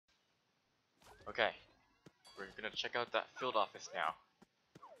Okay, we're gonna check out that field office now.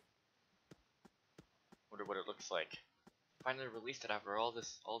 Wonder what it looks like. Finally released it after all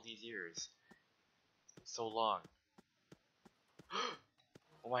these years. So long.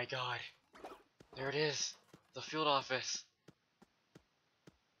 Oh my god. There it is. The field office.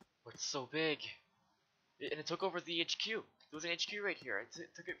 It's so big. And it took over the HQ. There was an HQ right here.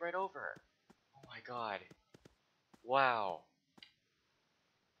 It took it right over. Oh my god. Wow.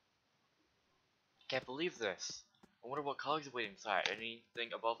 Can't believe this. I wonder what colleagues are waiting inside.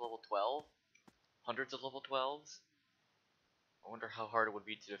 Anything above level 12? Hundreds of level 12s? I wonder how hard it would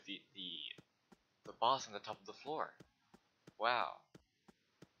be to defeat the boss on the top of the floor. Wow.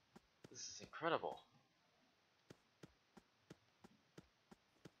 This is incredible.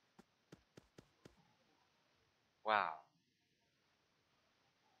 Wow.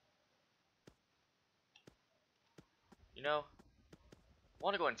 You know, I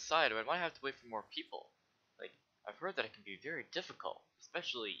want to go inside, but I might have to wait for more people. Like, I've heard that it can be very difficult,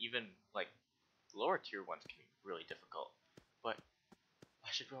 especially even, like, lower tier ones can be really difficult. But I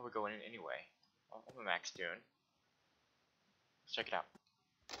should probably go in anyway. I'm a max tune. Let's check it out.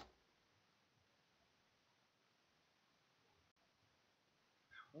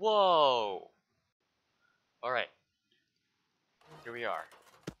 Whoa! Alright, here we are.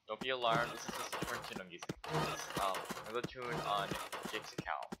 Don't be alarmed, this is just a different tune I'm using. This is another tune on Jake's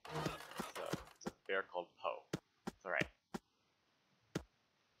account. It's a bear called Poe. It's alright.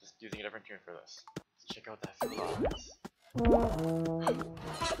 Just using a different tune for this. Let's check out that field office.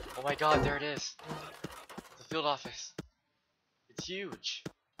 Oh my god, there it is! The field office. It's huge.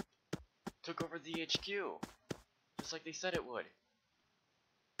 Took over the HQ. Just like they said it would.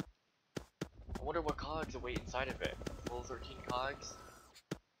 I wonder what cogs await inside of it. Full 13 cogs?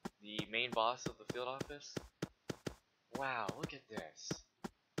 The main boss of the field office? Wow, look at this.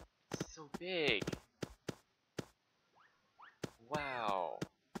 It's so big. Wow.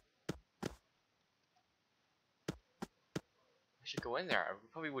 I should go in there. I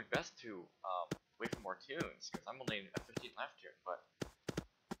probably would best to wait for more tunes, because I'm only at 15 left here, but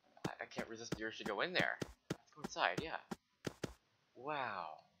I can't resist the urge to go in there. Let's go inside, yeah.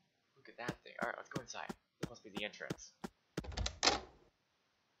 Wow. Look at that thing. Alright, let's go inside. This must be the entrance.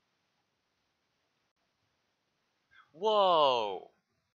 Whoa!